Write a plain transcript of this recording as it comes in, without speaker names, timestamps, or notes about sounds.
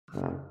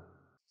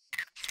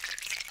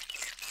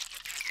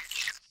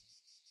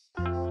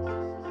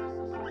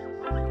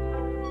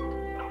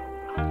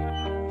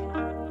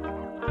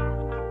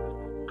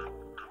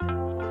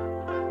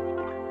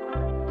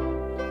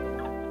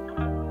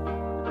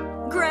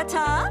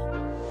Greta?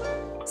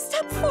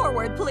 Step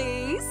forward,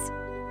 please.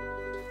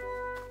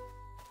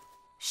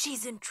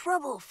 She's in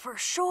trouble for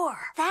sure.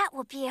 That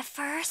will be a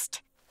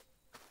first.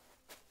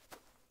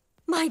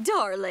 My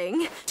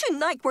darling,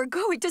 tonight we're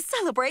going to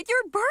celebrate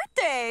your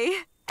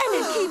birthday. And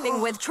in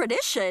keeping with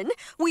tradition,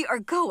 we are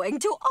going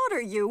to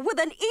honor you with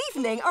an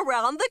evening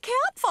around the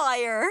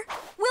campfire.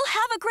 We'll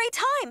have a great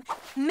time.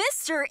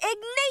 Mr.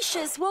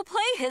 Ignatius will play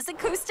his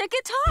acoustic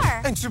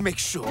guitar. And to make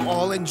sure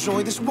all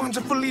enjoy this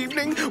wonderful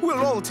evening,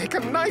 we'll all take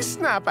a nice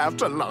nap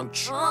after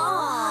lunch.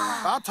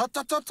 Tut, tut,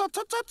 tut, tut,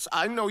 tut, tut.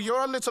 I know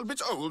you're a little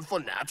bit old for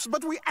naps,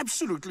 but we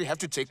absolutely have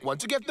to take one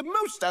to get the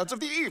most out of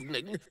the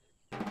evening.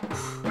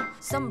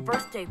 Some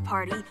birthday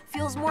party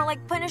feels more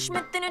like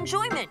punishment than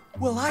enjoyment.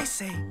 Well, I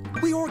say,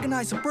 we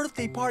organize a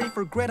birthday party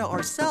for Greta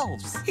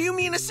ourselves. You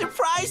mean a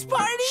surprise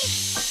party?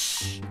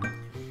 Shh!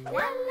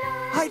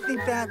 I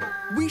think that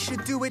we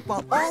should do it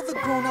while all the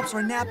grown-ups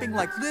are napping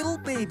like little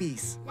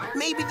babies.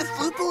 Maybe the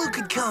Floopaloo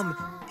could come.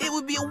 It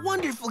would be a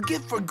wonderful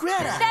gift for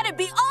Greta. That'd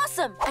be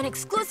awesome! An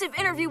exclusive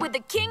interview with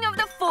the King of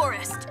the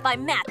Forest by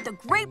Matt, the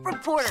great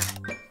reporter.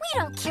 We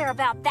don't care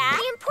about that.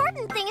 The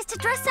important thing is to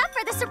dress up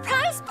for the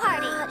surprise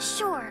party.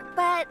 Sure,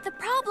 but the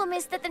problem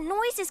is that the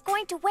noise is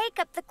going to wake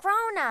up the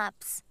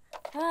grown-ups.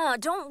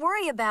 Don't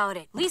worry about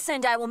it. Lisa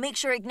and I will make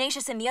sure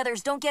Ignatius and the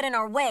others don't get in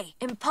our way.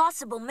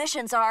 Impossible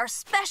missions are our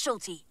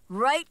specialty.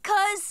 Right,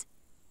 cuz?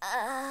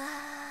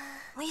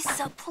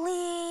 Lisa,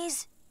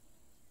 please.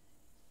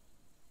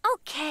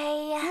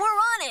 Okay. We're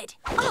on it.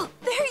 Oh,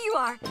 there you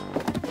are.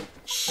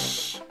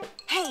 Shh.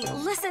 Hey,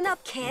 listen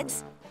up,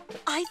 kids.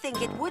 I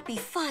think it would be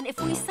fun if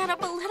we set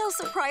up a little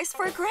surprise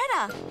for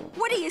Greta.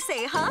 What do you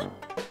say, huh?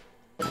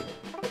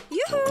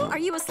 Yoo-hoo, are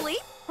you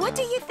asleep? What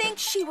do you think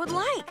she would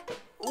like?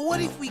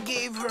 What if we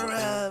gave her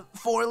a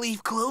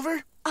 4-leaf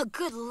clover? A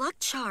good luck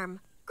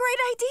charm. Great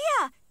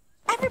idea.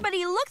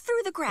 Everybody look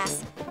through the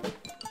grass.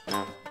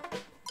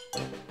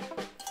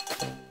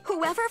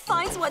 Whoever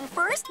finds one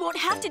first won't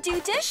have to do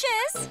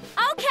dishes.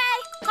 Okay,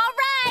 all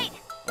right.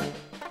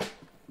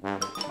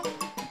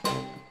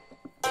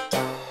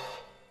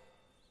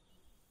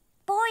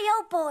 Boy,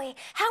 oh boy,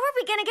 how are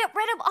we gonna get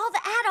rid of all the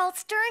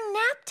adults during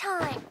nap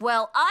time?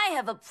 Well, I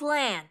have a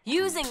plan.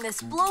 Using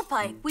this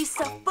blowpipe, we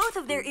stuff both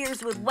of their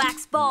ears with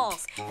wax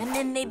balls, and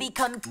then they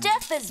become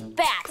deaf as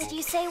bats. Did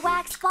you say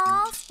wax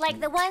balls?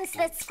 Like the ones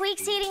that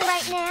Squeak's eating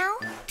right now?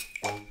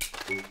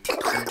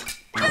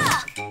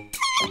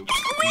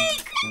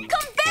 Squeak!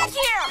 Come back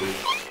here!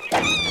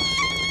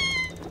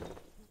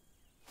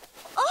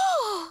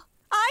 Oh,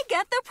 I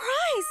get the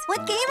prize.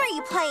 What game are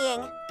you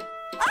playing?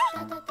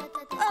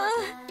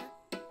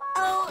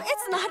 Oh,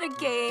 it's not a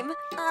game.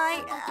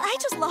 I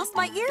just lost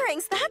my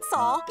earrings, that's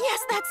all. Yes,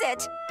 that's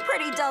it.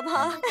 Pretty dumb,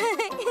 huh?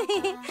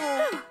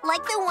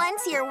 Like the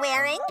ones you're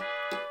wearing?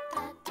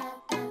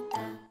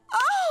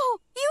 Oh,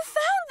 you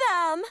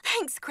found them.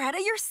 Thanks,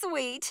 Greta, you're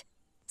sweet.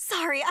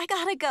 Sorry, I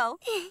gotta go.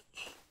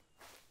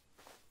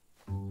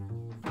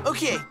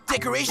 Okay,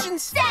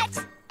 decorations?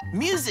 Set!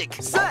 Music?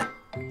 Set!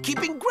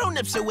 Keeping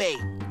grown-ups away.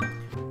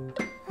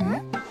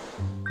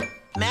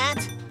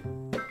 Matt?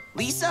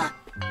 Lisa?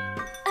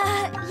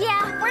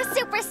 Yeah, we're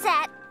super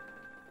set.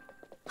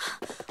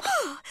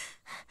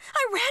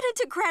 I ran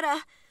into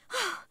Greta.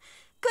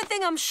 Good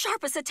thing I'm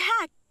sharp as a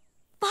tack.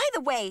 By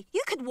the way,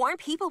 you could warn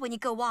people when you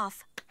go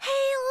off.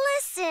 Hey,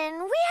 listen,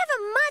 we have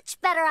a much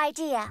better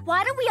idea.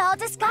 Why don't we all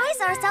disguise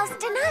ourselves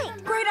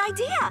tonight? Great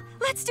idea.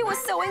 Let's do a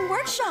sewing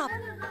workshop.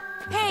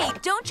 Hey,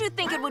 don't you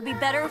think it would be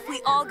better if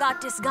we all got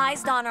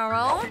disguised on our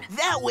own?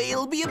 That way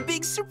it'll be a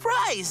big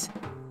surprise.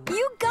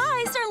 You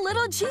guys are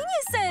little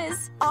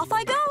geniuses. Off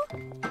I go.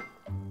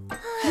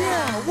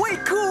 Yeah, way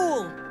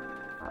cool!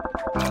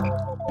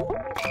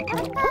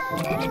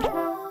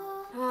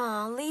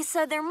 Oh,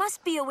 Lisa, there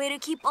must be a way to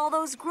keep all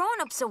those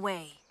grown-ups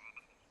away.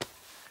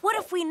 What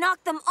if we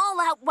knock them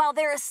all out while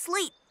they're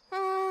asleep?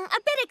 A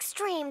bit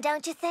extreme,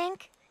 don't you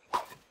think?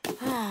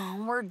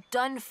 We're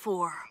done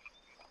for.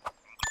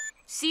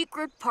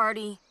 Secret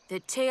party, the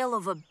tale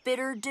of a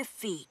bitter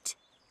defeat.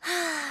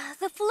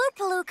 The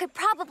Floopaloo could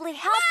probably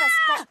help us,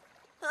 but...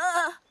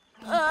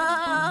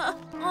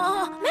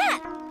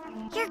 Matt!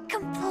 You're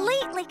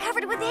completely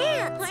covered with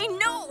ants. I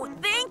know!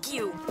 Thank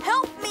you!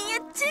 Help me,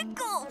 it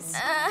tickles!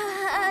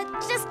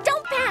 Just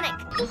don't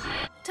panic.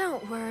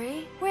 Don't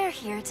worry. We're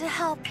here to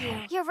help you.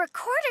 Your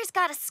recorder's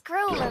got a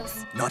screw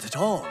loose. Not at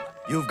all.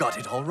 You've got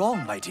it all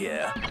wrong, my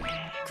dear.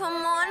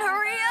 Come on,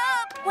 hurry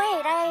up!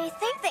 Wait, I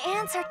think the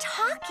ants are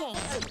talking.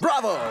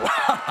 Bravo!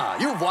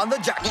 You've won the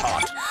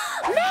jackpot.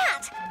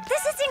 Matt!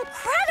 This is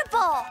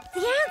incredible!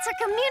 The ants are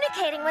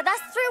communicating with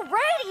us through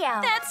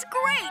radio. That's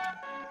great!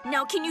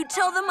 Now, can you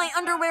tell them my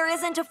underwear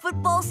isn't a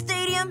football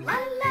stadium? La,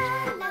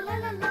 la, la, la,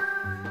 la, la.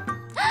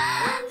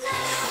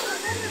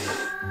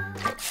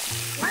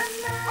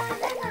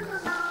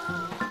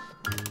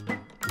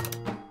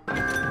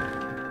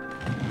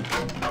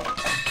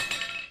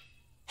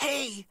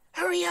 Hey,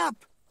 hurry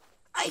up.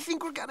 I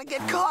think we're gonna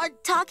get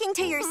caught. Talking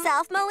to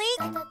yourself, Malik?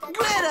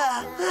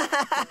 Greta!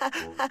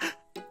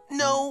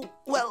 No,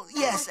 well,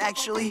 yes,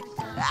 actually.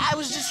 I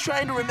was just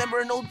trying to remember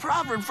an old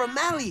proverb from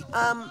Maui.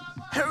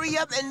 Hurry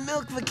up and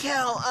milk the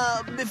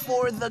cow,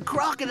 before the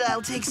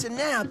crocodile takes a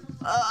nap.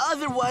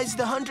 Otherwise,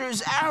 the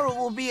hunter's arrow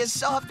will be as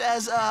soft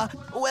as,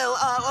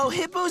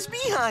 hippo's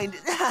behind.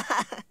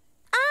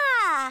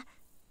 Ah,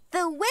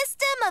 the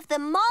wisdom of the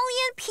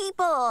Malian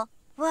people.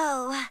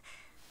 Whoa.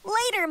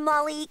 Later,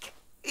 Malik.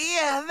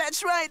 Yeah,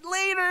 that's right,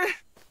 later.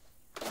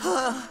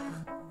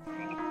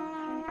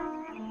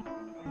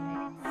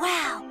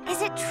 Wow,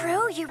 is it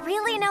true? You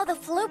really know the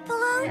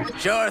Floopaloo?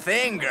 Sure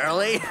thing,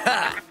 girlie.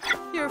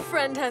 Your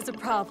friend has a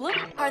problem.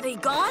 Are they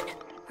gone?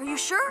 Are you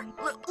sure?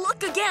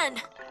 Look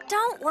again.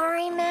 Don't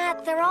worry,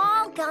 Matt. They're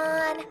all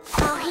gone.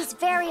 Oh, he's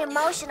very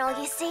emotional,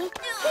 you see.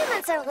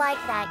 Humans are like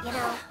that, you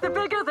know. The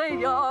bigger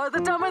they are, the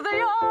dumber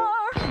they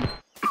are.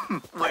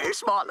 We're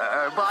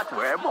smaller, but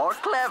we're more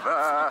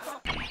clever.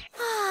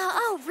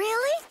 Oh,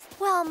 really?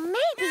 Well, maybe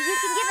you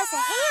can give us a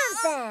hand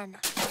then.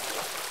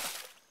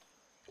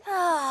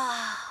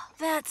 Ah,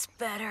 that's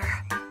better.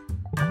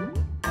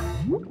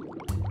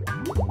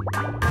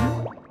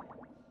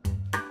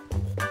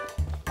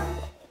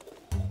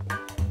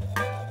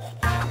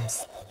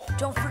 Psst,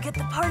 don't forget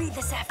the party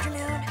this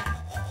afternoon.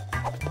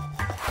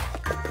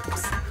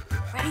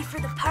 Psst, ready for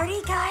the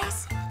party,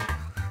 guys?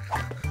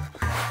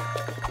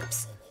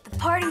 Psst, the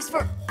party's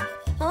for...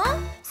 Huh?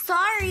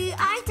 Sorry,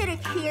 I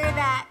didn't hear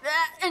that.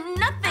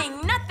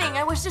 Nothing.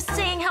 I was just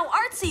saying how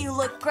artsy you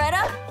look,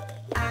 Greta.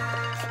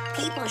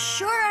 People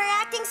sure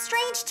are acting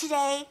strange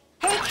today.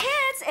 Hey,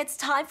 kids, it's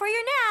time for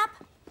your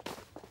nap.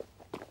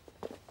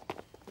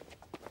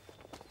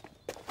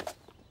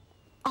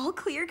 All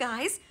clear,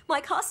 guys.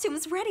 My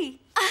costume's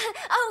ready.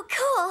 Oh,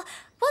 cool.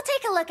 We'll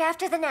take a look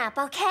after the nap,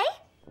 okay?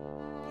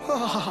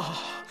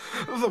 Ah,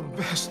 the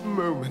best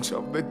moment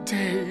of the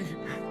day.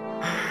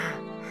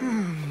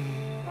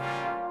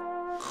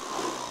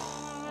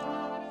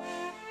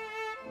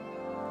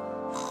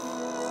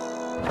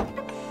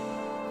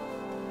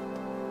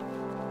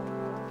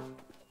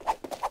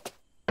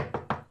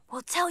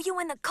 We'll tell you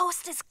when the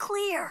coast is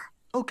clear.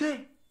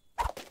 Okay.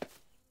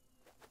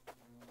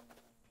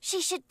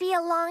 She should be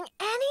along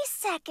any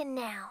second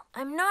now.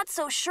 I'm not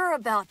so sure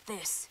about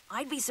this.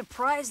 I'd be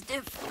surprised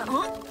if...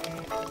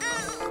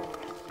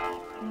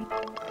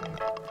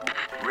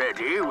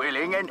 Ready,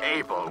 willing, and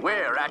able.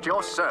 We're at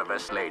your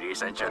service,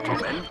 ladies and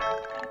gentlemen.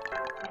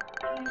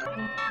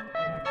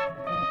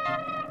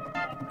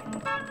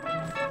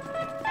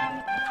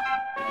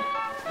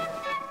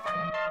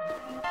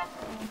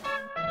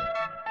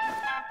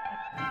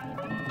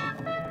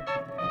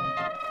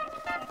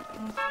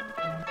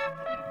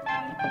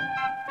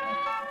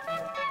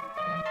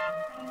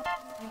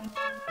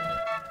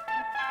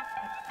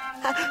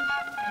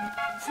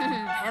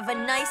 Have a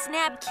nice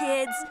nap,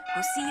 kids.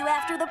 We'll see you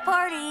after the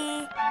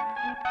party.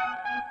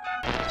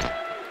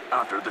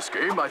 After this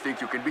game, I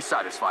think you can be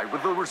satisfied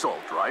with the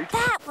result, right?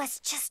 That was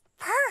just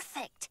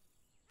perfect.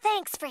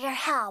 Thanks for your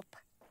help.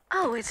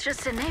 Oh, it's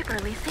just a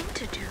neighborly thing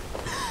to do.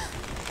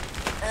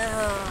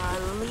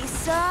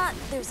 Lisa,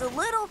 there's a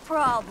little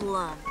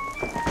problem.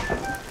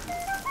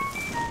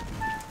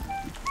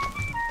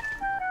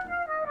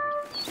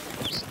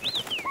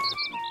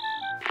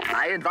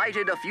 I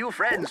invited a few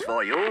friends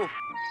for you.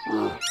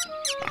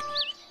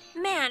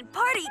 Man,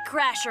 party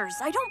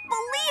crashers, I don't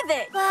believe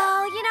it.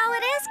 Well, you know,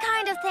 it is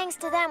kind of thanks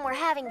to them we're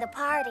having the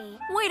party.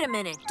 Wait a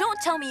minute, don't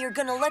tell me you're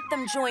gonna let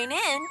them join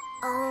in.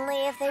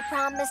 Only if they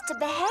promise to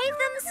behave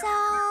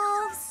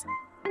themselves.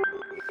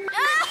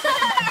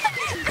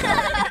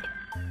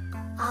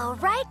 All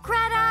right,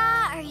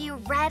 Greta, are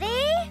you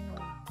ready?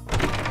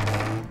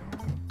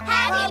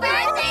 Happy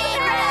birthday,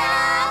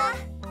 Greta!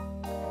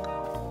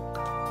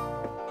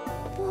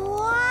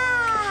 Wow!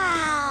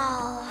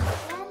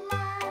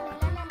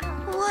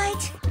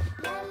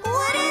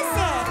 What is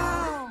it?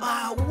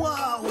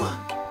 Whoa!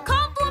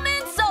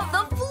 Compliments of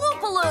the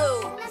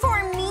Floopaloo! For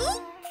me?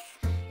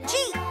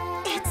 Gee,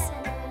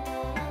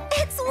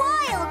 it's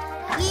wild!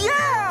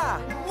 Yeah!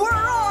 We're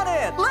on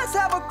it! Let's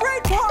have a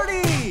great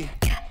party!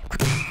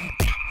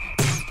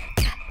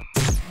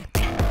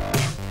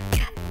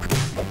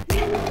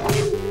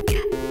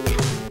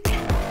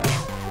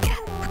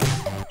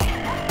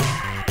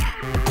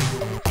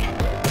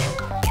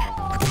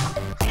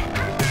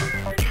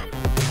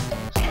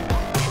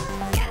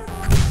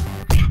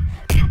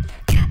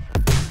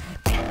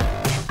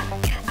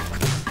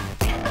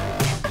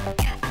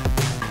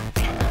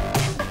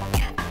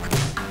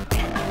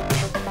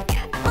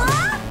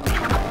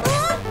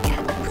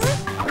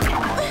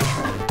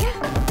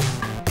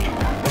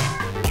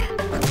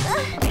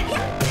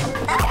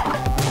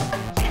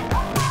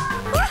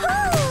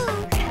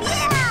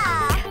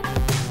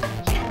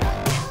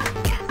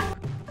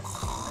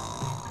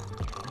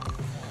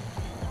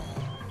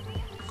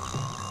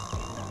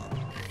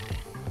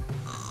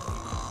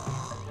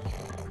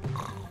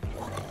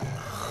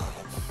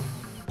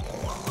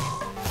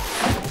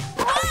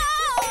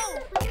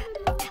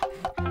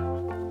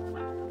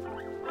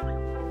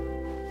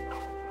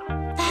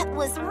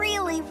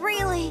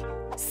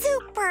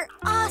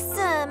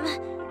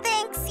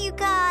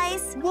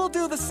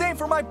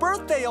 for my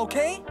birthday,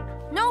 okay?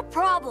 No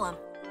problem.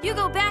 You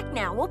go back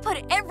now. We'll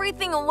put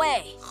everything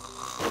away.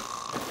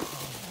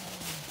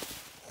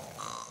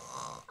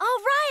 All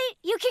right,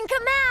 you can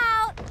come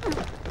out.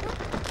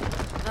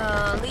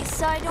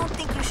 Lisa, I don't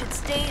think you should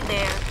stay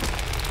there.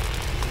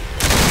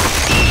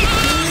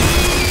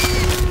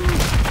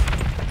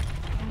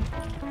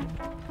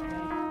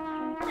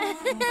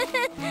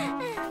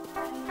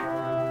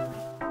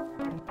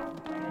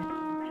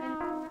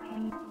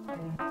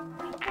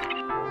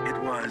 It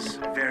was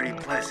very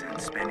pleasant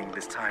spending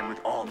this time with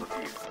all of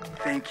you.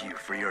 Thank you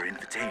for your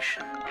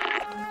invitation.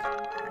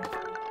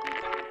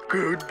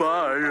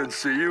 Goodbye, and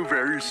see you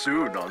very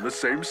soon on the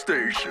same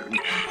station.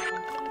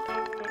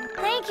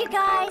 Thank you,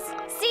 guys.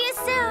 See you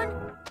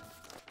soon.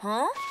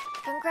 Huh?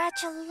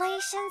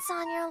 Congratulations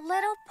on your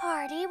little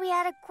party. We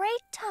had a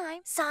great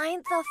time.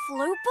 Signed, the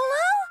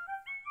Floopaloo?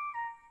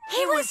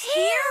 He was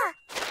here!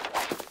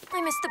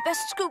 I missed the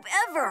best scoop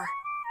ever.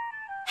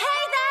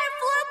 Hey there,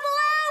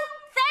 Floopaloo!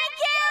 Thank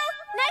you!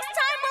 Next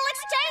time we'll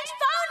exchange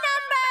phone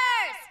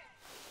numbers!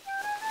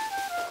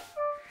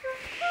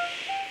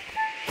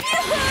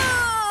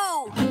 Yoo-hoo!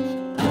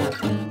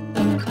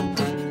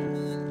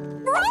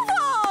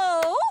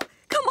 Bravo!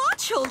 Come on,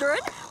 children.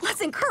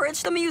 Let's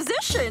encourage the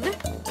musician.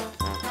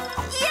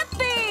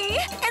 Yippee!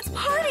 It's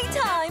party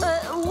time!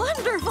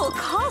 Wonderful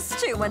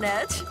costume,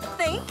 Annette.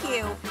 Thank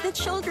you. The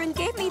children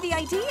gave me the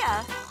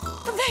idea.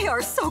 They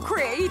are so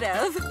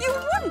creative. You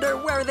wonder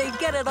where they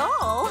get it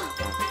all.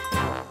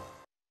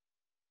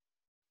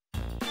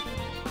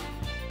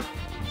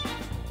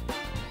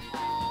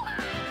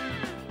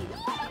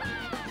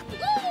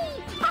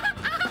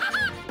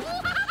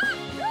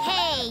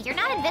 Hey, you're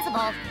not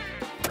invisible.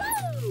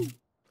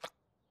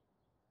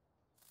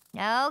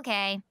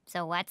 Okay,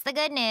 so what's the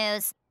good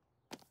news?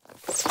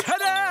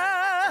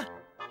 Ta-da!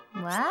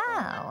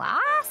 Wow,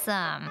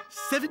 awesome.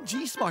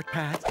 7G Smart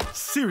Pads,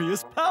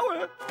 serious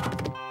power.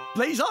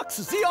 BlazeOx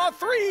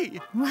ZR3.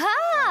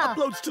 Wow.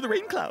 Uploads to the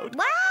rain cloud.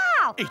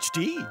 Wow.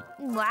 HD.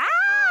 Wow.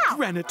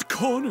 Granite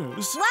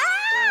corners.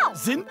 Wow.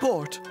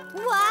 Zinport.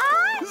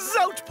 What?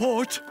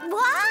 Zoutport.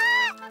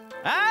 What?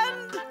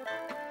 And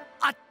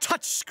a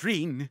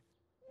touchscreen.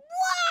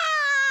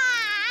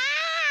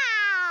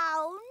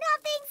 Wow!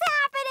 Nothing's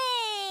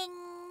happening!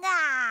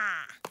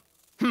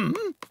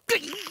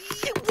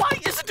 Why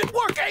isn't it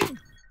working?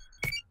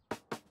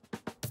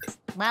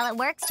 Well, it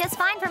works just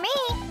fine for me.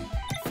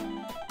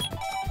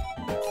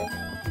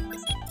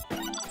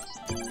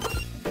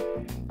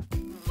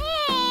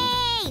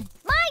 Hey!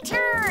 My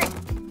turn!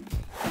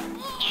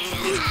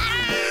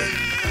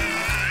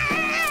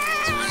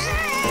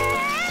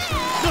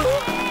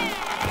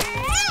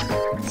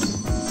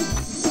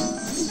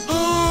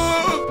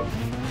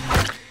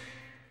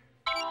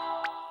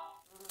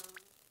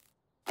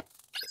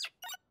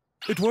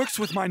 It works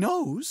with my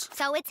nose.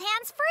 So it's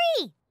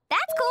hands-free.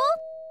 That's cool.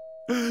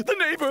 The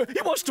neighbor,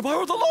 he wants to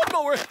borrow the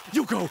lawnmower.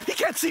 You go. He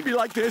can't see me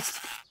like this.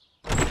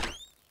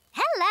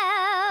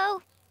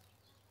 Hello.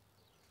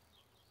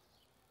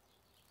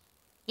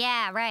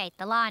 Yeah, right,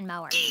 the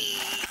lawnmower.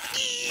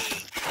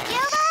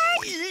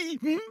 Gilbert!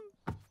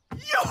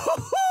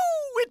 Yo-hoo!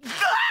 It...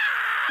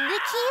 The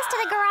keys to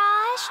the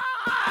garage.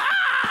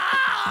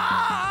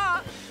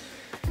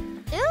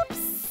 Oops,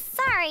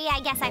 sorry, I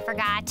guess I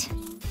forgot.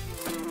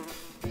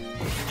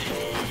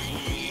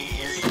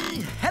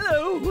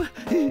 Hello.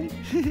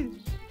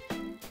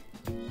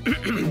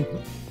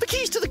 The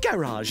keys to the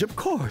garage, of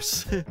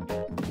course.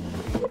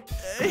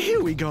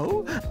 Here we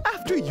go.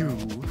 After you.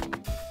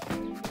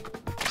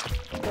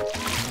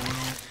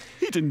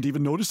 He didn't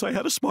even notice I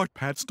had a smart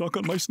pad stuck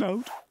on my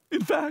snout.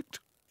 In fact,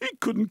 he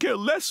couldn't care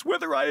less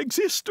whether I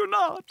exist or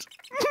not.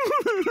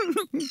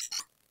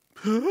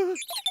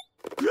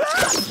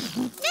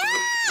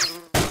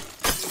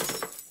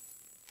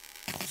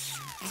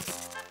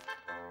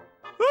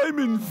 I'm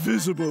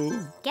invisible.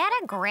 Get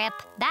a grip.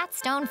 That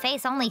stone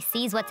face only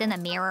sees what's in the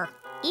mirror.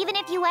 Even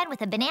if you went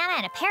with a banana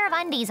and a pair of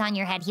undies on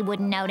your head, he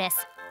wouldn't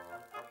notice.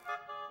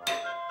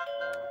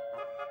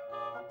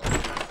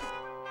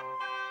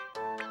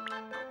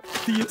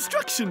 The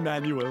instruction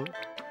manual.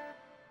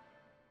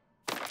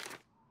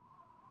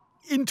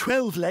 In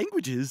 12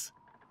 languages.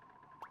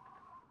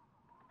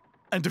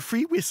 And a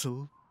free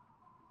whistle.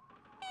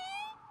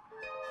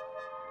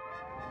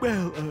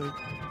 Well,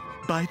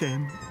 bye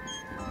then.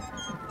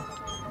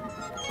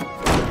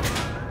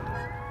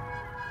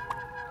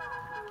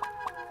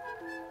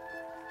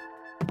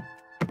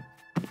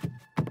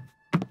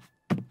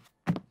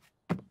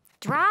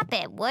 Drop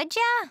it, would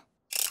ya?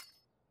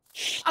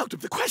 Out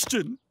of the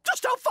question!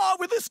 Just how far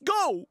will this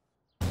go?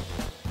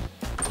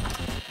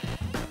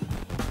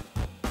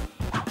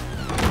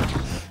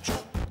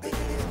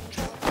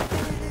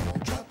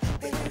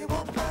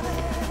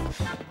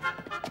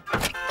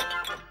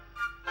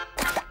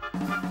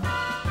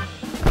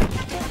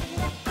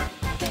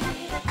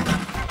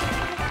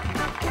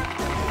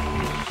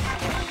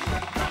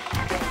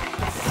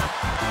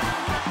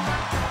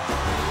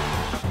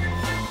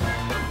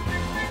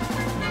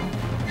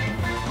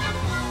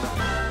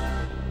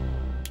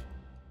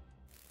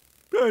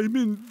 I'm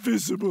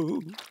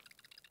invisible.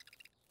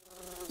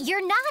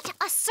 You're not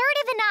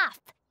assertive enough.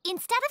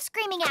 Instead of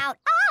screaming out,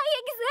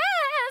 I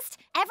exist,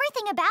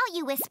 everything about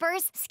you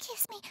whispers,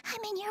 excuse me,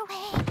 I'm in your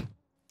way.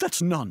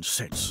 That's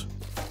nonsense.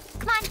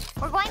 Come on,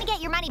 we're going to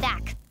get your money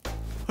back.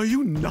 Are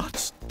you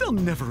nuts? They'll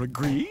never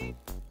agree.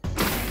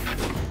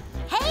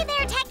 Hey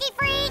there, techie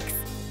freaks!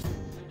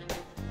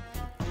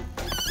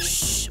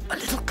 Shh, a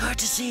little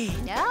courtesy.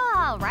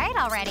 Oh, right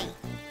already.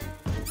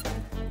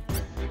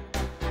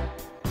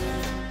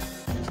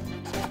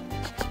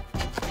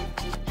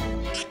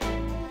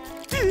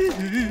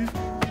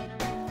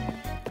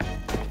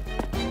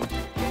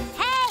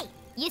 Hey,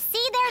 you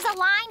see there's a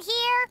line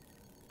here?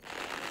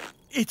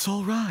 It's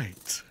all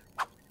right.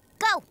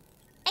 Go.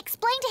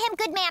 Explain to him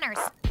good manners.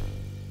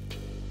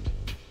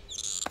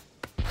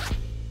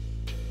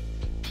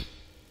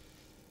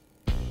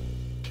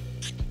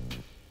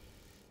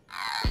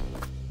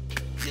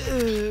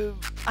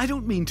 I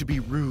don't mean to be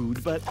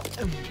rude, but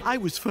I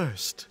was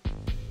first.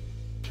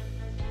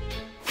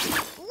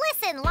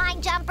 Listen,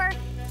 line jumper.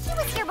 He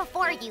was here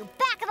before you.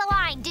 Back of the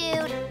line,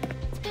 dude.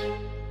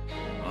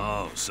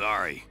 Oh,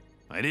 sorry.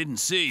 I didn't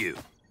see you.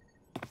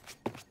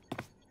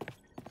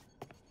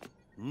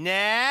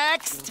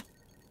 Next!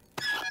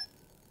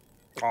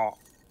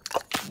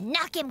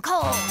 Knock him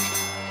cold.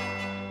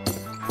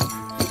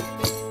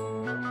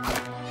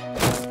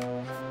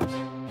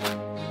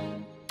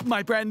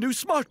 My brand new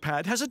smart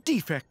pad has a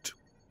defect.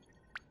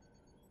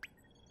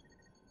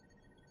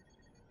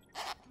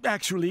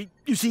 Actually,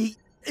 you see,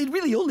 it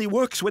really only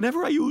works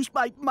whenever I use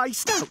my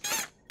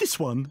snout. This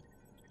one.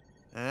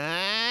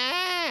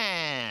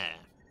 Ah,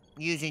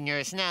 using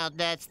your snout,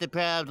 that's the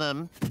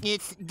problem.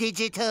 It's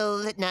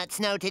digital, not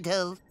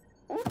snoutital.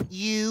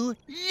 You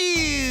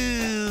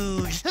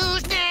lose.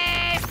 Who's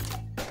next?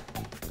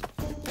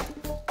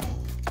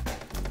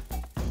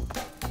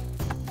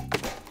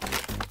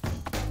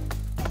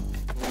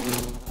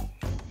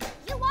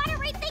 You want to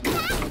rethink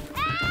that?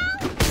 Ow!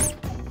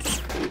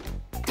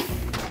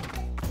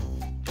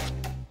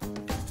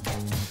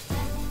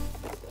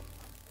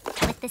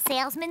 With the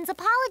salesman's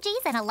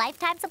apologies and a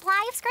lifetime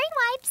supply of screen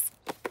wipes.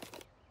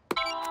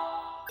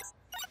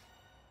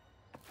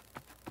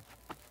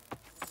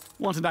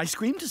 Want an ice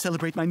cream to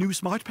celebrate my new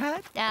smart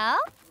pad? Oh,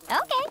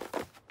 okay.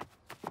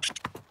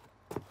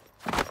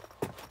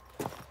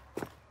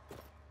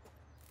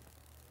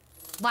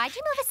 Why'd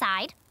you move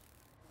aside?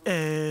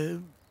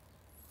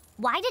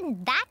 Why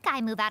didn't that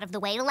guy move out of the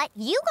way to let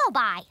you go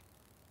by?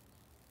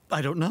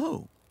 I don't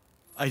know.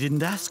 I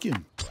didn't ask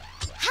him.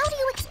 How do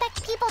you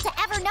expect people to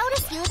ever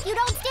notice you if you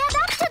don't stand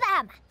up to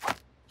them?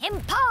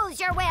 Impose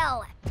your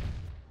will.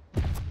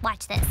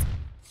 Watch this.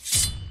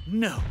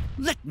 No,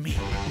 let me.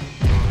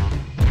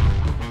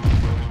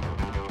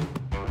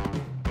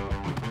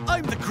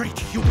 I'm the great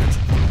Hubert.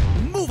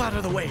 Move out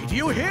of the way, do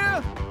you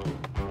hear?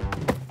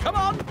 Come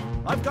on,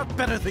 I've got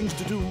better things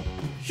to do.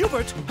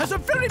 Hubert has a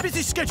very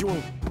busy schedule.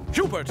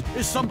 Hubert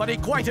is somebody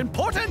quite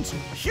important.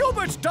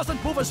 Hubert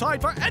doesn't move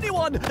aside for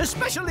anyone,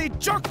 especially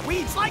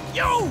jerkweeds like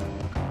you.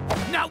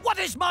 Now, what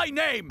is my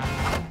name?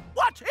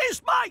 What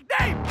is my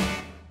name?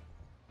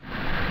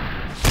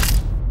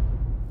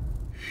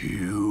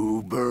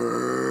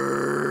 Hubert.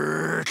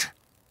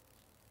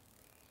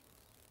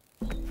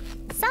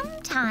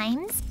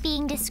 Sometimes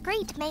being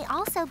discreet may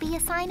also be a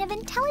sign of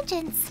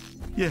intelligence.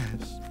 Yes,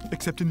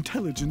 except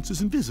intelligence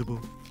is invisible.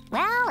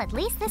 Well, at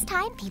least this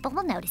time people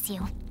will notice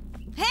you.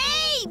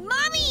 Hey,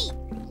 Mommy!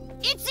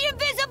 It's the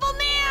Invisible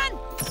Man!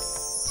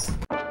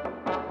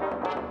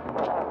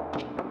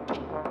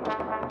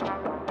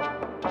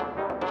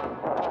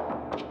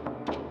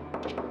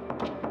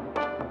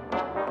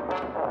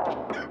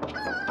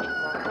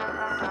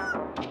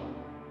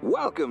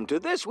 Welcome to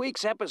this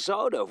week's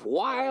episode of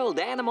Wild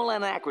Animal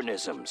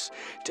Anachronisms.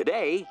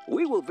 Today,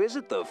 we will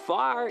visit the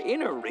far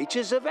inner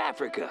reaches of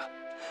Africa.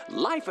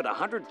 Life at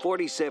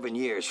 147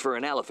 years for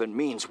an elephant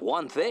means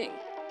one thing.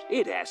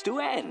 It has to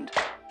end.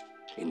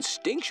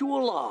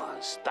 Instinctual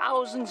laws,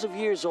 thousands of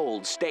years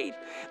old, state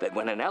that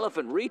when an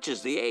elephant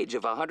reaches the age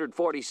of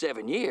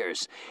 147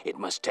 years, it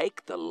must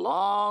take the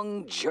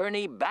long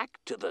journey back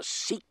to the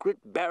secret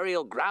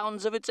burial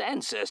grounds of its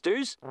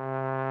ancestors.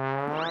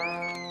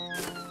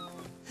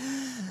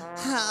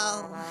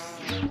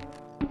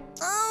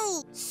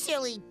 Oh,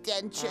 silly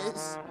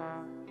dentures.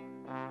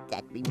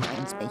 That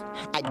reminds me,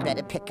 I'd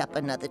better pick up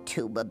another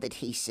tube of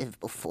adhesive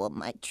before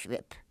my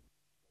trip.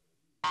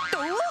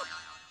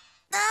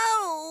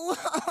 Oh!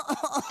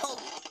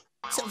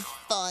 To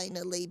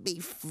finally be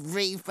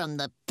free from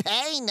the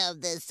pain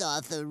of this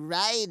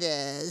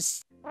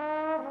arthritis.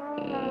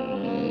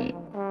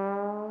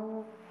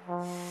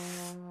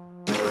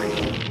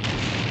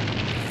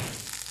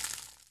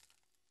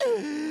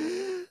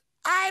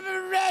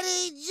 I'm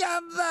ready,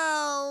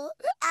 Jumbo.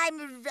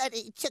 I'm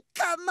ready to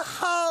come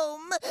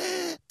home.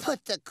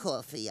 Put the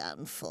coffee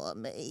on for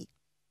me.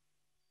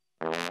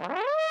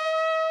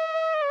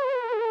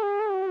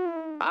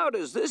 How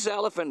does this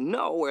elephant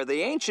know where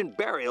the ancient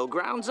burial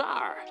grounds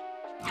are?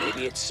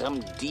 Maybe it's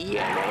some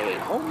DNA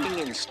homing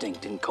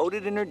instinct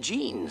encoded in her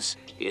genes.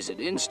 Is it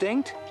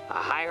instinct, a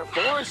higher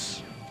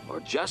force, or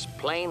just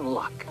plain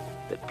luck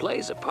that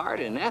plays a part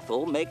in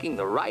Ethel making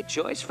the right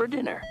choice for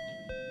dinner?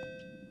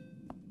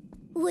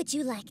 Would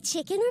you like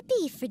chicken or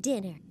beef for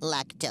dinner?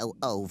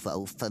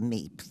 Lacto-ovo for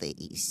me,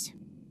 please.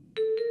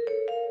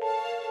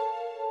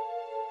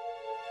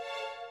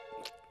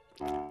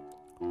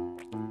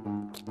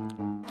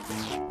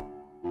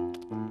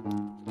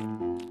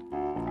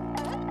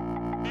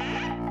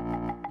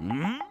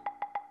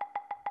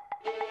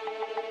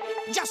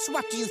 Just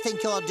what do you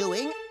think you're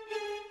doing?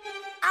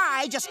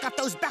 I just got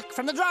those back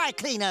from the dry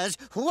cleaners.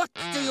 What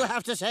do you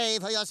have to say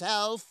for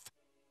yourself?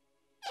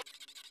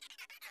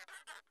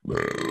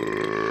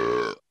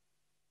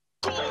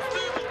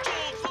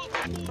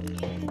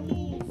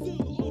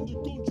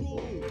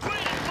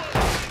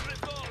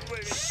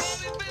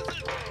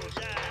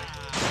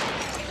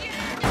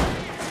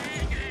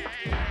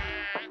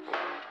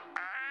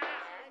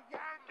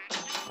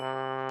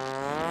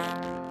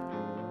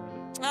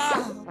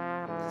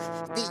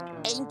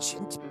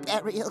 Ancient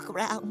burial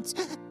grounds.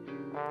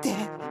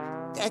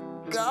 They're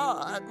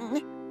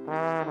gone.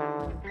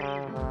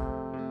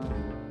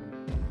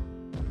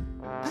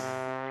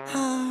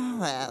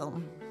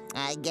 Well,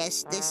 I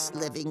guess this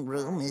living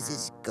room is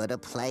as good a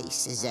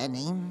place as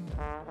any.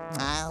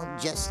 I'll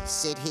just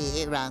sit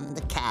here on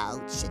the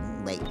couch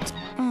and wait.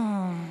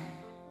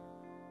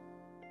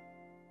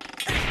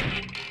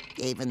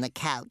 Even the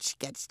couch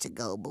gets to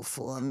go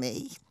before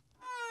me.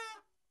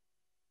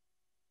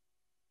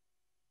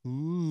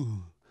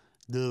 Ooh,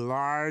 the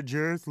large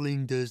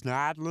earthling does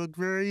not look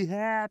very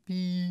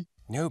happy.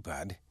 No,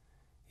 Bud.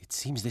 It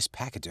seems this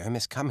pachyderm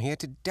has come here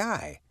to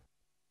die.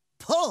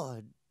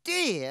 Poor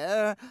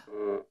dear.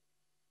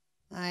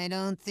 I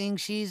don't think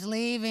she's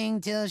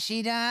leaving till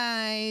she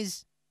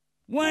dies.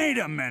 Wait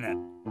a minute.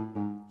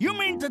 You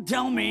mean to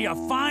tell me a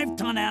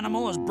 5-ton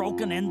animal has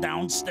broken in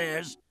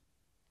downstairs?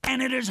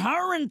 And it is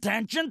her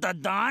intention to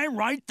die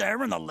right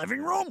there in the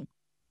living room?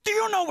 Do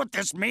you know what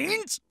this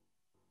means?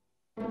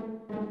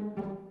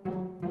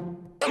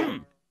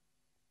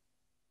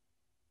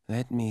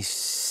 Let me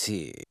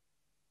see.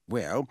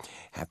 Well,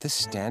 at the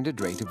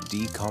standard rate of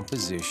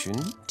decomposition,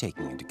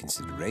 taking into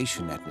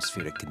consideration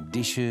atmospheric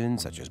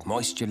conditions such as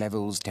moisture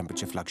levels,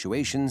 temperature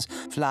fluctuations,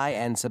 fly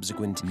and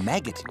subsequent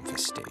maggot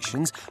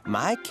infestations,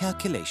 my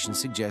calculations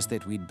suggest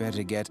that we'd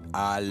better get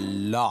a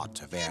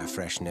lot of air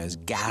fresheners,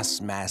 gas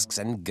masks,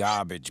 and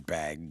garbage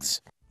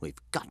bags. We've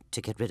got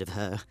to get rid of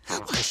her.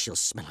 Why, she'll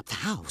smell up the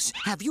house.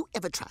 Have you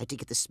ever tried to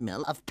get the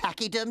smell of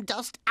pachyderm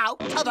dust out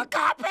of the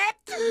carpet?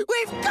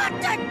 We've got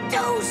to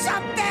do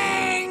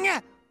something!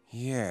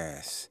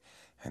 Yes,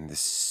 and the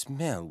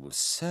smell will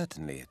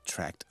certainly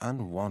attract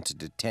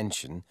unwanted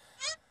attention,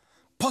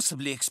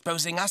 possibly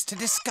exposing us to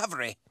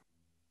discovery.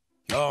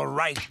 You're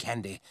right,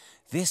 Candy.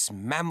 This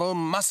mammal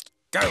must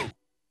go.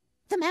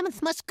 The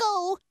mammoth must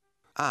go.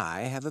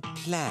 I have a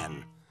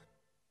plan.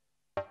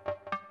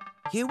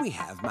 Here we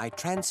have my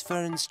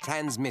transference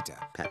transmitter,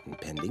 patent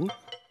pending.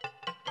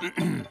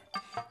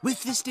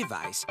 With this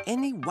device,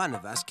 any one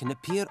of us can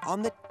appear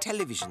on the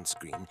television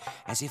screen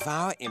as if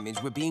our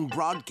image were being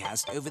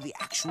broadcast over the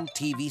actual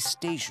TV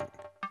station.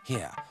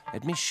 Here,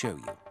 let me show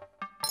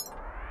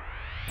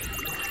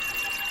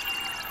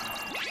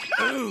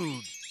you. Ooh.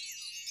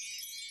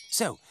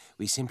 So,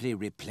 we simply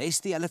replace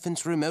the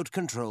elephant's remote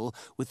control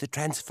with the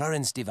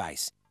transference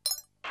device.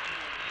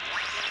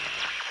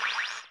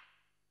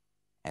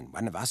 And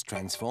one of us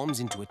transforms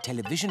into a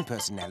television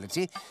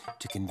personality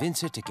to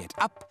convince her to get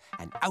up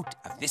and out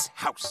of this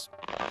house.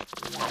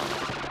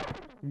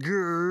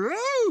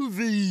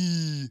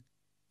 Groovy!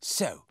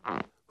 So,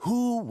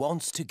 who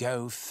wants to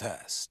go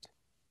first?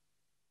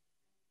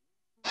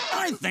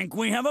 I think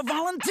we have a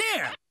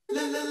volunteer.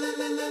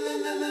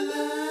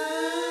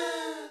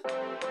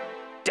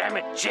 Damn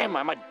it, Jim,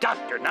 I'm a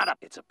doctor, not a...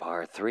 It's a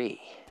par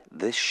 3.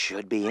 This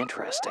should be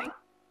interesting.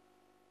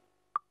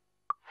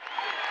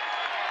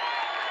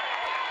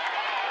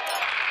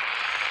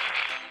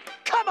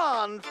 Come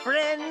on,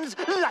 friends.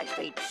 Life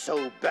ain't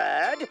so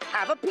bad.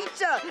 Have a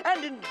pizza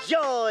and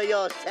enjoy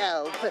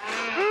yourself.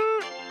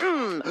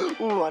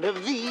 One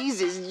of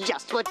these is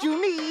just what you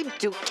need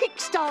to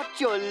kickstart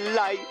your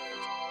life.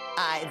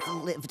 I've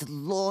lived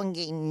long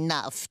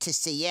enough to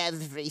see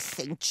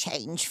everything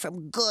change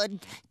from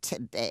good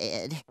to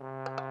bad.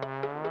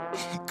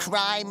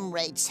 Crime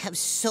rates have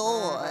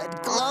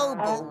soared,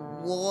 global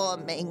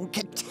warming,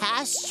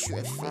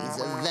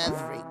 catastrophes of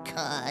every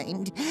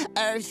kind,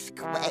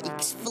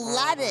 earthquakes,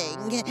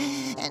 flooding,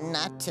 and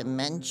not to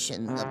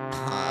mention the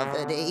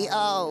poverty.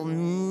 Oh,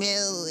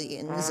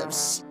 millions of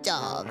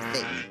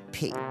starving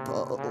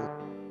people.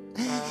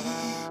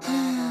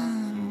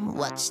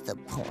 What's the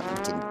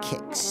point in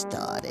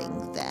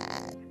kick-starting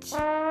that?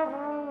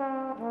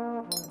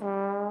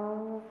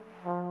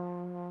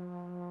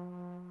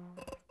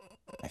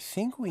 I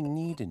think we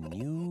need a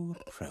new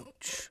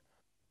approach.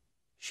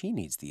 She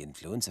needs the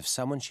influence of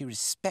someone she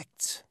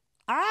respects.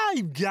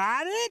 I've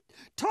got it!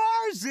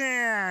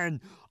 Tarzan!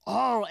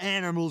 All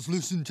animals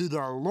listen to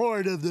the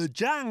Lord of the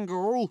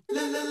Jungle.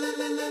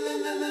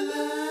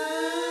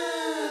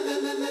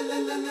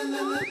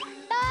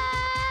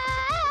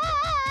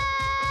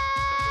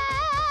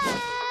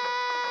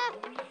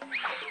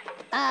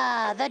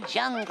 Ah, the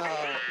jungle.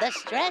 The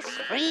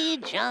stress-free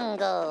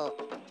jungle.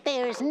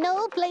 There's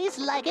no place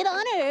like it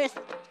on Earth.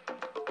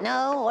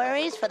 No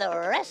worries for the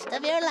rest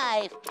of your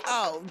life.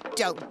 Oh,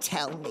 don't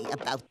tell me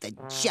about the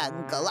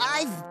jungle.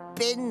 I've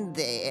been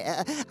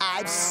there.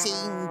 I've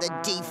seen the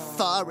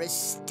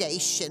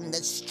deforestation,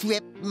 the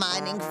strip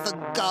mining for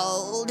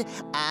gold.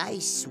 I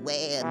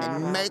swam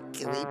in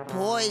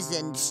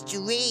mercury-poisoned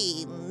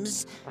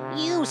streams.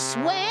 You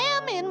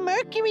swam in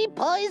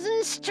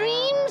mercury-poisoned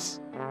streams?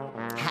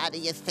 How do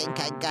you think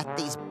I got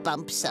these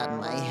bumps on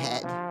my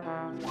head?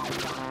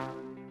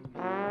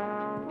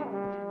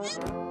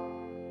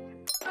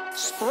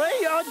 Spray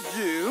your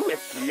dew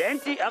with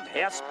plenty of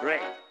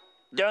hairspray.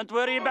 Don't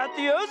worry about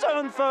the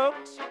ozone,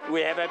 folks.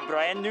 We have a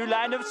brand new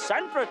line of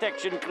sun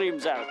protection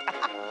creams out.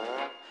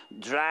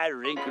 Dry,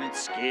 wrinkled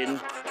skin,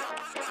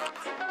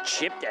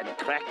 chipped and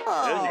cracked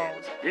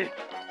toenails.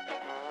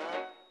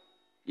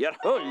 Your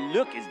whole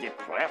look is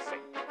depressing.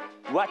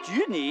 What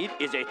you need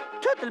is a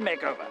total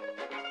makeover.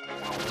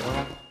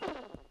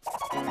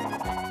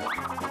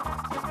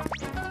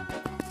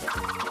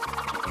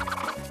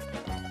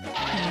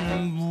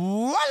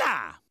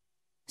 Voila!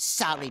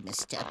 Sorry,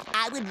 mister.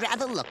 I would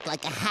rather look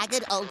like a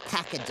haggard old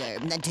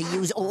pachyderm than to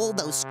use all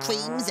those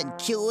creams and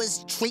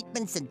cures,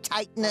 treatments and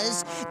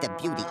tighteners. The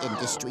beauty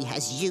industry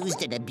has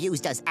used and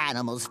abused us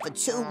animals for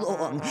too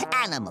long.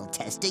 Animal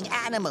testing,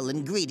 animal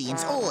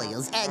ingredients,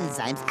 oils,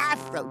 enzymes,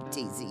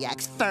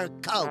 aphrodisiacs, fur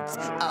coats.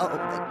 Oh,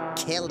 the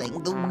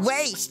killing, the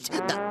waste,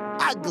 the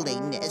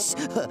ugliness.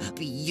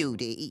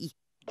 Beauty.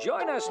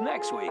 Join us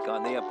next week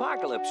on the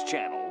Apocalypse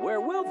Channel,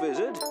 where we'll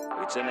visit,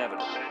 it's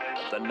inevitable,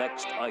 the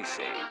next ice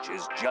age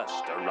is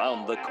just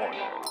around the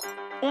corner.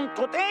 And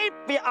today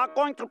we are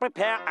going to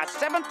prepare a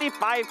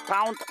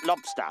 75-pound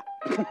lobster.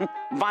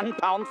 1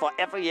 pound for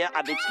every year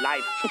of its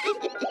life.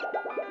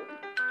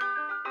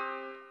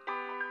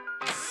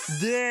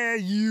 There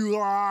you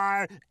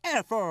are,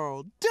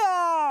 Ethel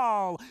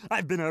Doll!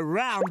 I've been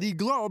around the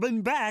globe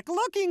and back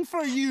looking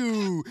for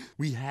you.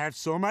 We have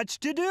so much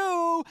to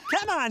do.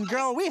 Come on,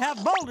 girl, we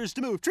have boulders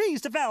to move,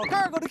 trees to fell,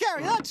 cargo to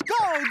carry. Let's go,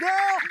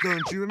 girl!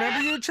 Don't you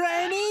remember your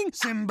training?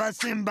 Simba,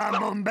 Simba,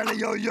 Mombele,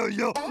 yo, yo,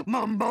 yo,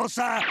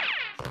 Mombosa.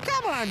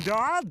 Come on,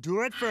 doll,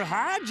 do it for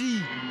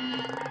Haji.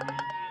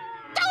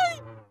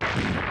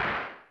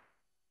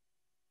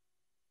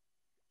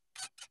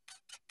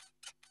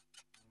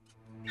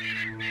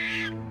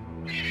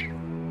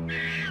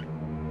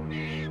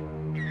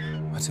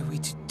 What are we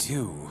to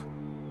do?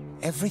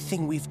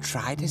 Everything we've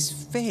tried has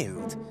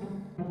failed.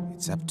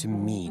 It's up to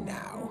me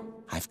now.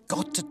 I've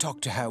got to talk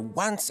to her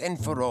once and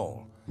for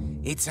all.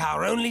 It's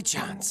our only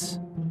chance.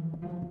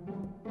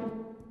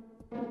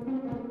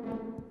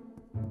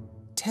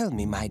 Tell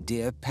me, my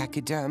dear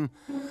pachyderm,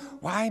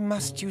 why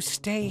must you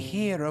stay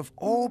here of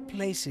all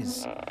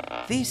places?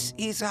 This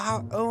is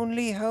our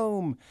only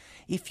home.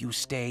 If you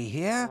stay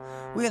here,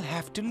 we'll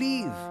have to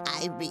leave.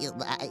 I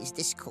realize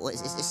this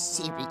causes a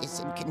serious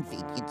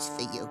inconvenience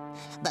for you.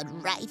 But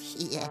right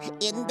here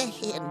in the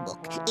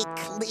handbook, it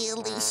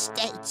clearly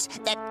states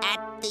that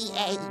at the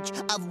age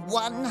of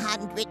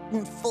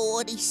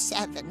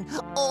 147,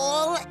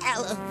 all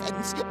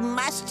elephants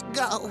must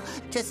go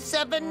to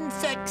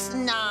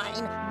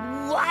 769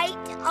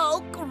 White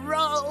Oak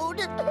Road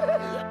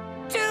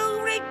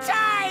to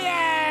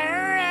retire.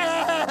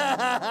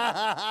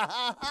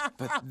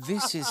 But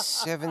this is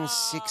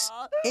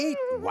 768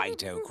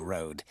 White Oak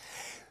Road.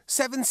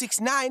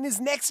 769 is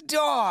next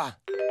door.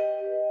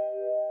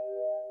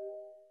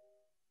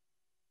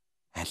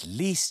 At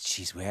least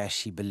she's where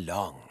she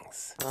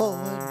belongs. Oh,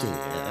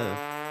 dear.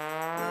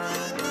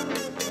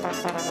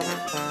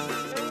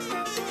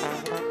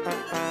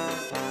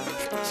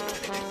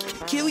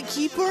 Can we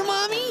keep her,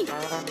 Mommy?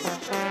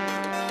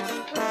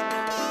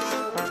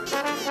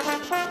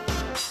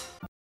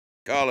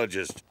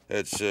 Psychologist.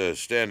 That's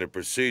standard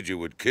procedure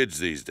with kids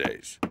these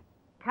days.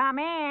 Come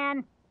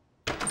in.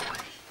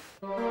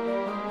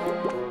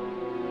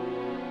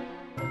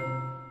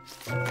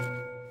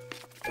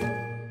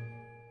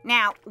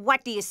 Now,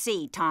 what do you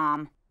see,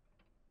 Tom?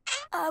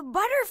 A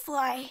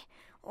butterfly.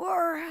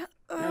 Or,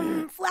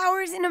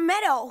 flowers in a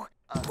meadow.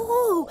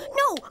 Ooh,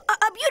 no,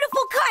 a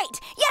beautiful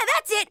kite. Yeah,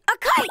 that's it, a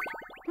kite.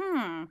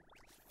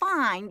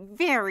 Fine,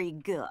 very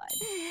good.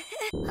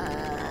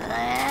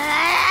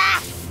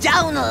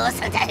 Don't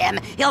listen to him.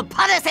 He'll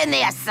put us in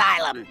the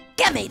asylum.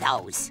 Give me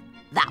those.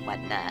 That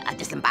one, a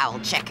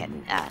disemboweled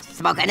chicken,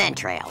 smoking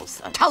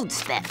entrails, a toad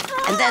spit,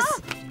 and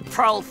this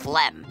troll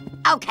phlegm.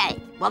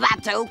 Okay, well,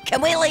 that do.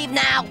 Can we leave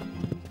now?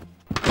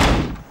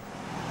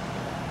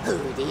 Who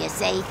do you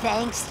say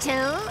thanks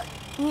to?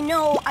 You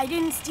know, I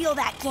didn't steal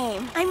that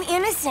game. I'm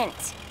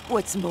innocent.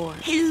 What's more,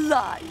 he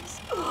lies.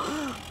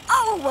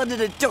 Oh, what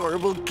an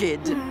adorable kid.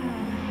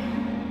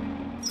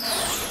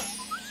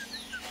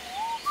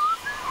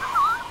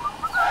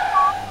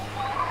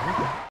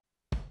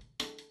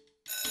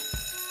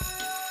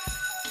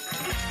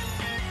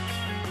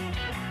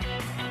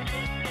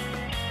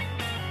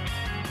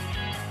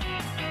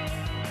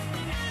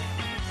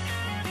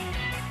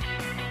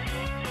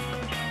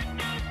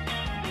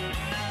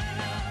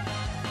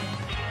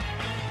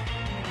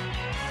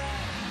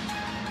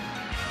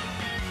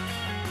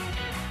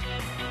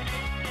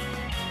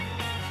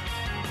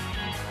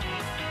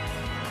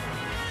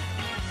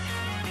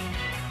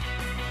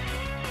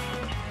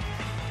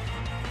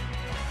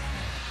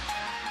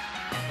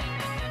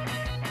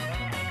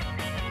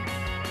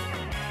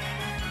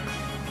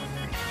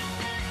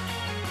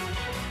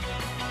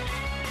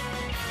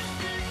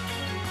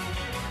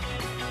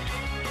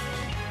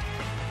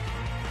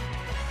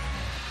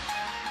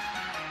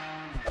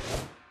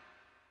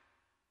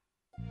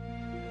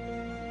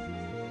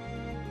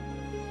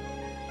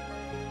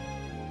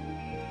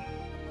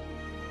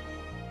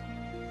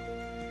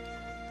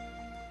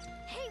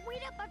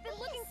 been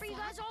looking for you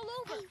guys all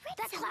over.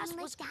 That something class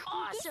like was that in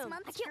this awesome.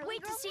 month's I can't Girly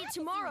wait to Girl see it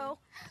magazine. tomorrow.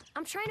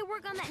 I'm trying to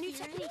work on that new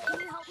technique. Can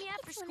you help me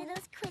after It's school? one of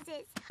those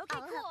quizzes. Okay,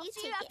 I'll cool. help I'll you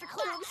see you take after it.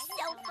 class. Oh,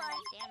 so fun.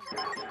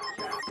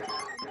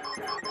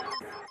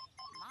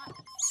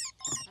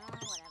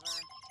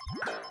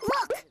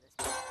 Look!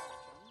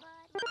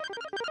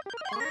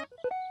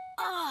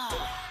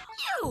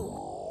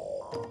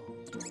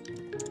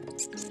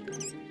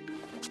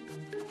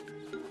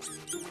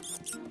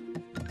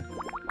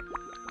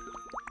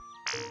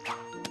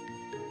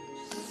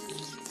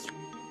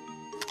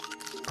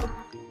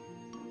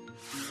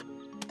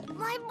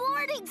 My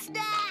morning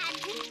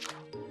snack!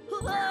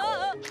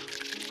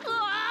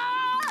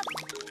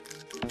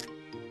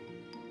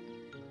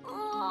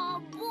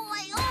 Oh,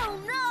 boy! Oh,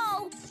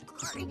 no!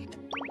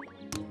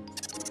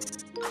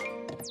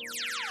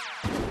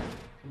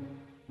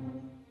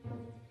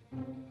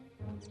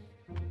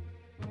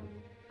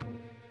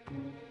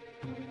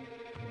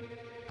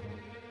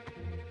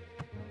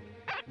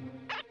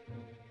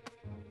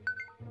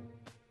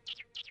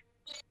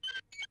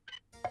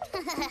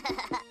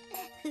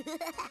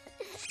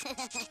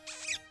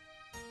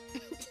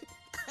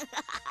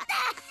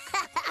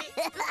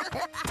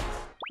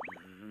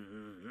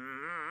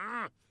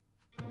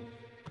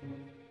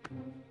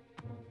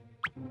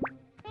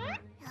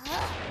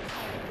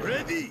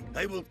 Ready?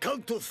 I will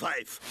count to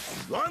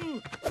 5.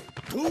 1,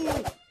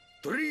 2,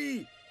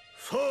 3,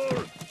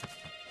 4.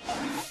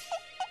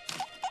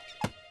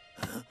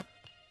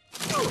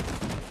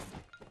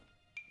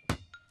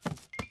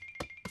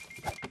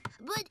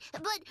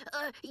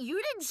 But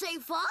you didn't say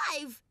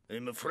 5.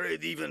 I'm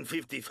afraid even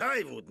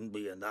 55 wouldn't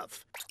be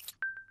enough.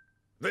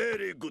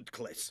 Very good,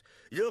 class.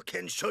 You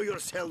can show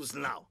yourselves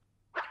now.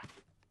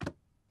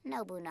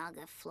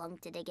 Nobunaga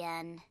flunked it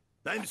again.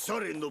 I'm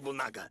sorry,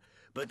 Nobunaga,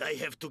 but I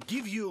have to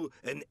give you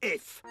an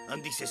F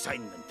on this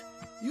assignment.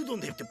 You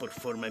don't have to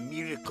perform a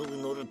miracle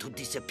in order to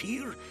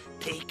disappear.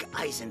 Take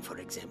Eisen, for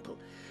example.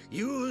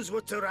 Use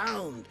what's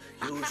around.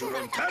 Use your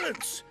own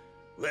talents.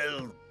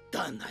 Well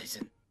done,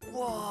 Eisen.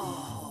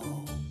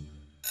 Whoa!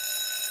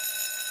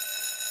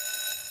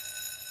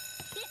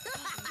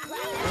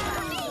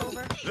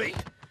 Wait.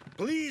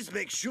 Please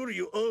make sure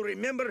you all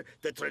remember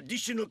the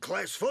traditional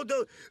class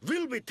photo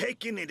will be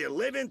taken at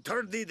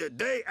 11:30 the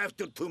day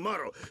after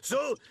tomorrow.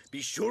 So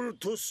be sure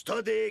to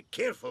study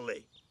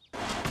carefully.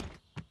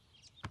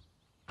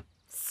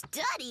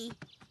 Study?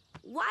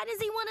 Why does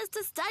he want us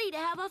to study to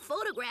have a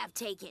photograph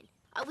taken?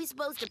 Are we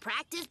supposed to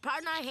practice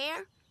parting our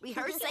hair?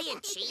 Rehearse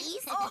saying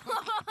cheese?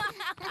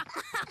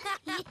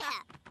 Yeah.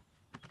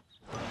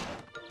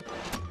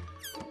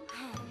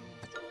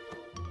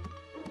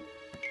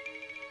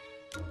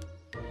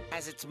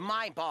 As it's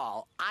my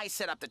ball, I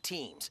set up the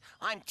teams.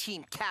 I'm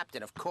team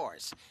captain, of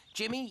course.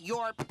 Jimmy,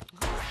 you're...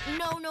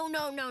 No.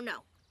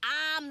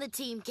 I'm the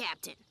team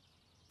captain.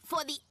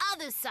 For the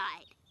other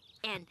side.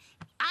 And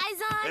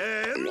Eisen...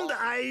 And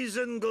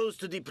Eisen goes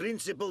to the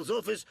principal's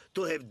office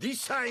to have this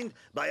signed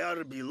by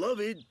our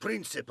beloved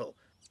principal.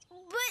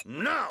 But...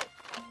 Now!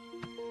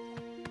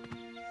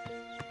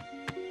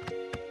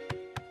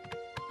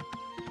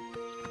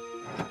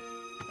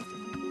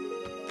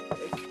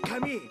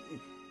 Come in.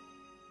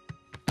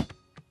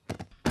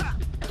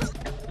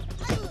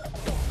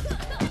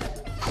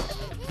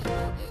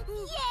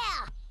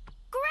 Yeah!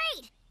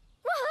 Great!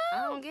 Woohoo! I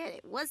don't get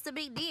it. What's the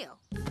big deal?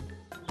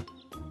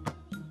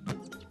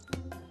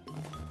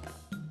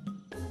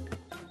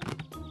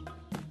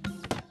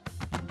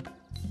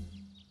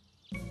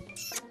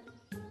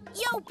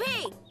 Yo,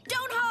 Pig!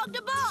 Don't hog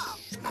the ball!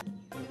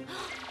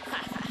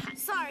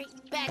 Sorry,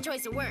 bad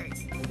choice of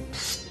words.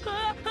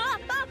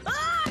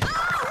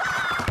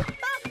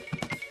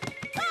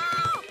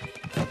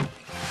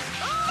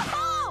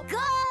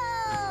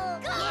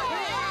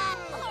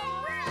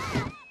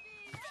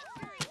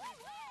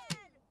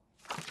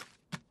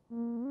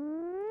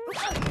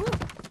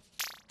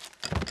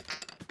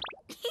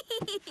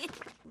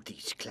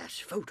 These class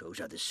photos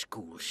are the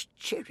school's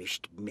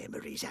cherished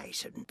memories,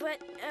 Eisen. But,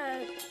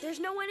 there's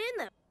no one in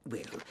them.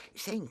 Well,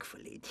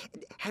 thankfully.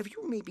 Have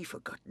you maybe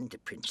forgotten the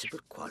principal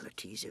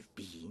qualities of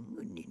being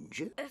a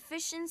ninja?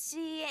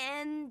 Efficiency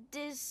and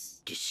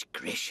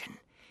Discretion.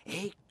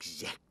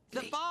 Exactly.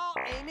 The ball,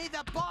 Amy,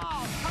 the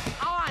ball!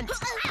 Come on!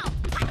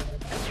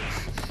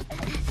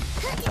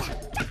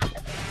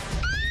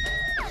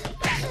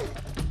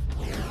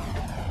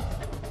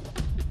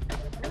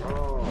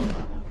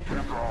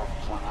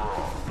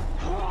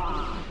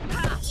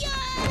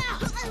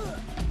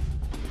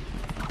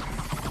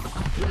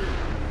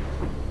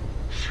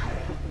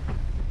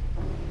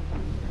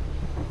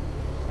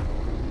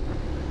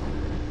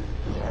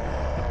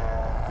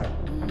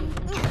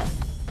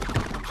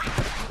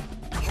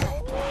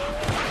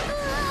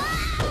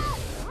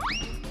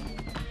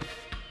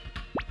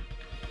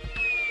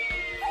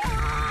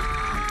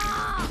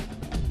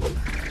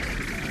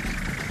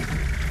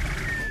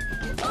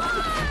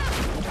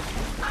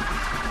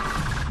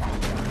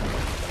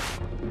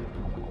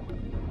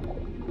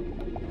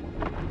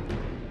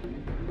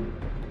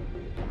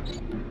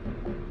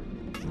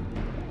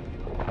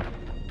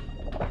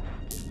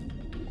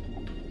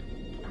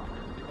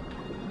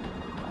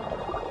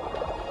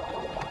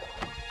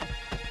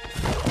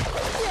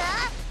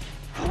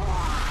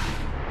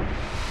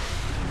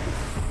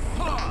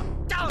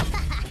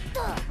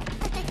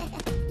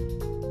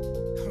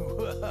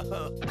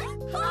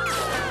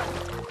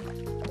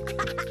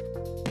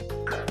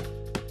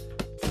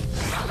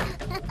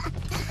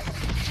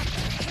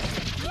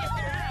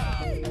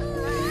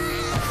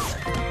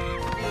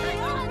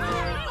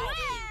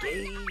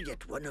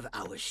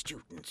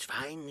 students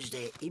finds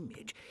their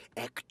image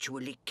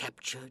actually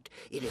captured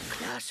in a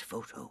class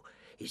photo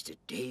is the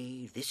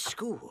day this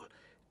school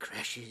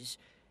crashes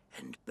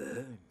and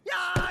burns.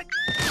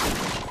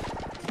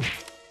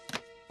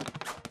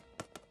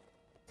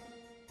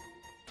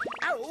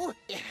 Ow!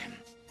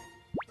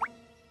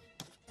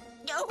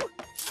 No!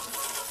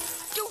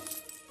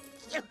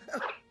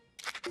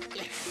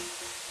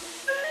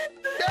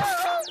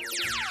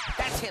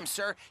 That's him,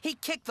 sir. He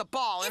kicked the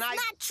ball, and It's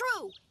not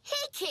true. He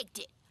kicked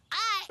it.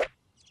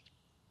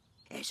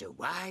 As a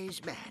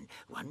wise man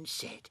once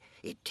said,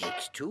 it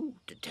takes two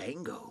to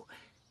tango.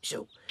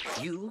 So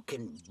you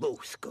can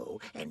both go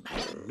and buy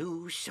a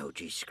new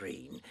Soji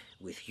screen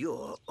with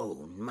your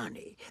own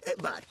money.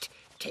 But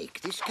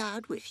take this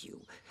card with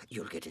you.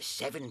 You'll get a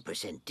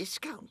 7%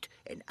 discount,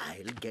 and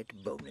I'll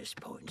get bonus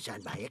points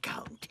on my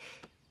account.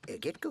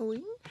 Get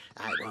going.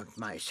 I want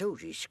my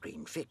Soji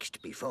screen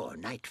fixed before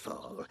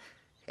nightfall.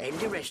 And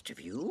the rest of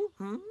you,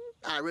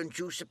 aren't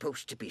you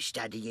supposed to be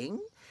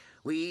studying?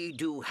 We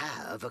do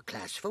have a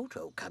class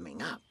photo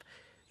coming up.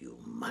 You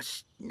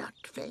must not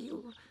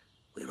fail.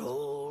 We're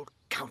all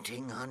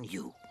counting on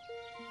you.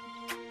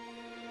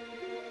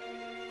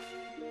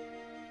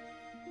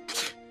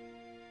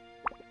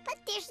 But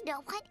there's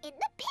no one in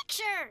the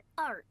picture.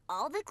 Are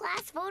all the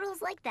class photos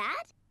like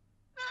that?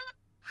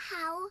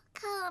 How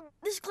come?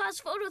 This class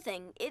photo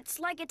thing, it's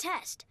like a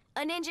test.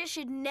 A ninja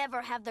should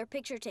never have their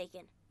picture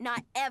taken.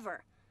 Not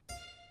ever.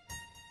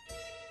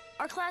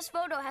 Our class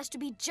photo has to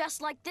be just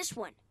like this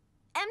one.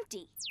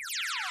 Empty.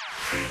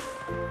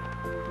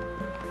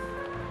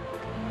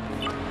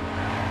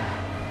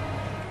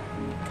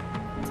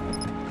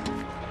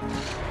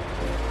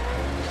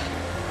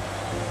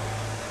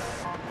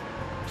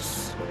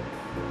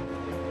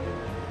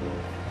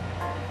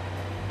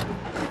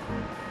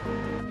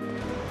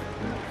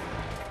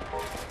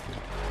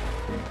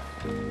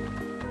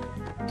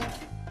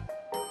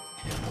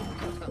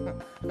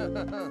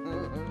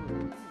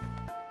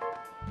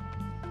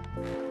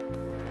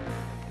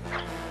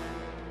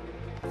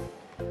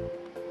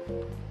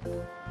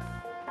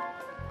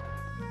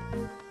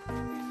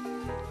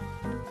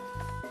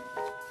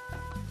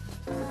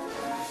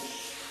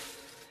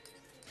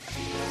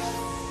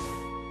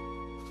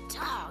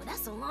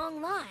 That's a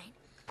long line.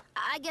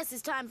 I guess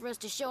it's time for us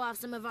to show off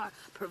some of our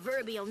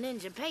proverbial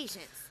ninja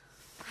patience.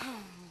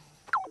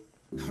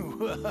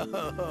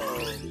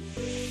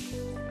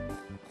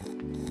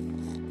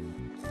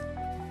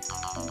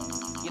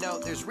 You know,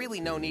 there's really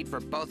no need for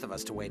both of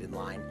us to wait in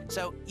line.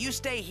 So you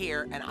stay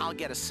here, and I'll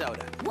get a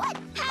soda. What?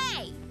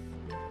 Hey!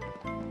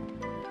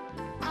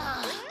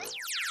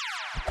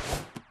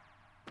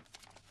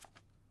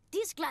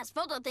 This class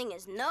photo thing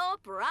is no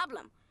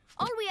problem.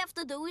 All we have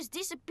to do is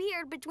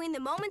disappear between the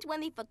moment when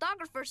the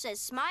photographer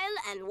says smile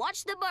and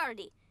watch the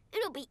birdie.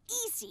 It'll be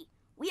easy.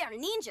 We are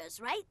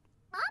ninjas, right?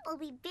 Mom will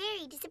be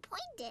very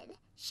disappointed.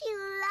 She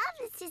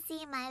loves to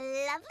see my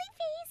lovely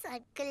face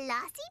on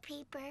glossy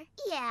paper.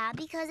 Yeah,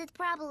 because it's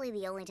probably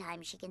the only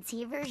time she can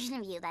see a version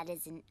of you that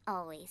isn't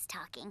always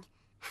talking.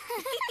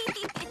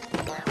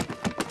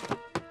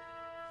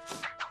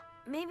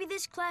 Maybe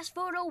this class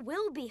photo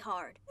will be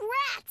hard.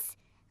 Ratz!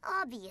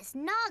 Obvious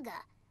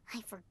Naga.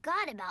 I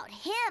forgot about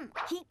him.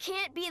 He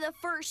can't be the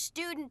first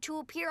student to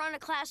appear on a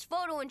class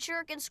photo in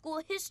Shuriken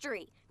school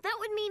history. That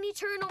would mean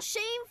eternal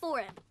shame for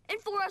him, and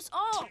for us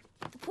all.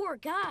 The poor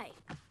guy.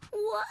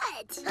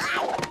 What?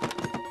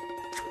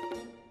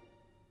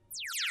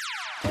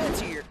 To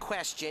answer your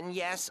question,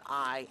 yes,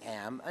 I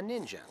am a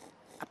ninja.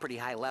 A pretty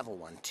high-level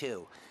one,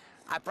 too.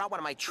 I brought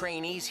one of my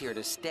trainees here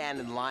to stand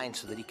in line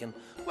so that he can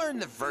learn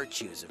the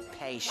virtues of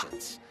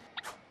patience.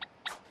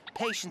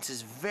 Patience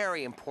is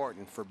very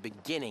important for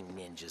beginning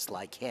ninjas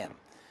like him.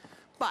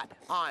 But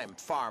I'm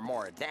far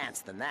more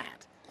advanced than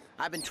that.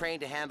 I've been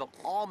trained to handle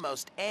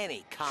almost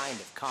any kind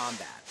of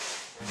combat.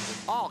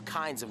 All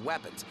kinds of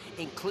weapons,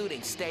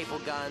 including staple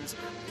guns,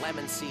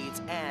 lemon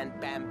seeds, and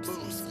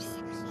bamboos.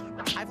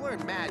 I've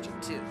learned magic,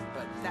 too,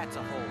 but that's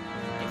a whole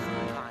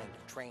different kind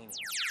of training.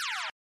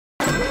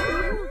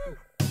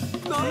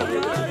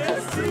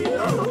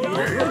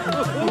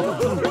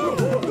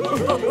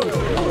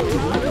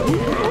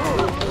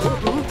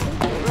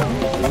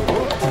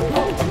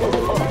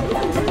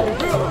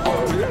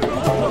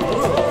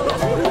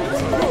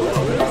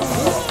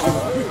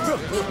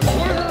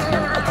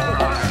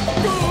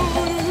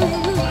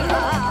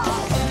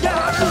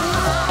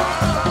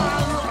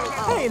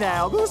 Hey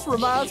now, this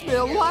reminds me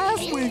of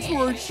last week's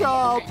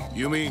workshop.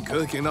 You mean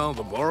cooking on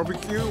the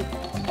barbecue?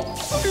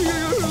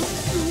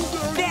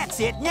 That's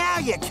it, now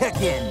you're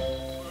cooking.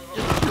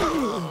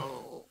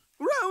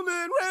 Round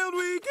and round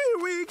here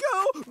we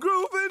go,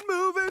 grooving,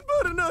 moving,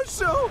 putting on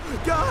show.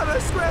 Got a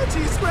scratchy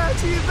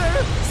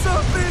there,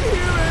 something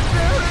here and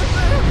there and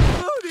there.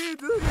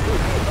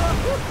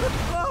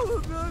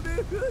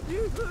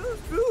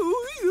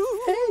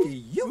 Hey,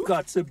 you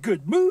got some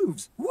good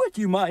moves. Would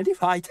you mind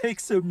if I take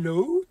some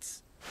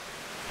notes?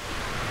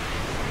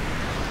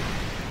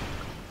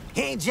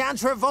 Hey, John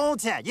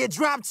Travolta, you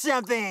dropped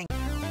something.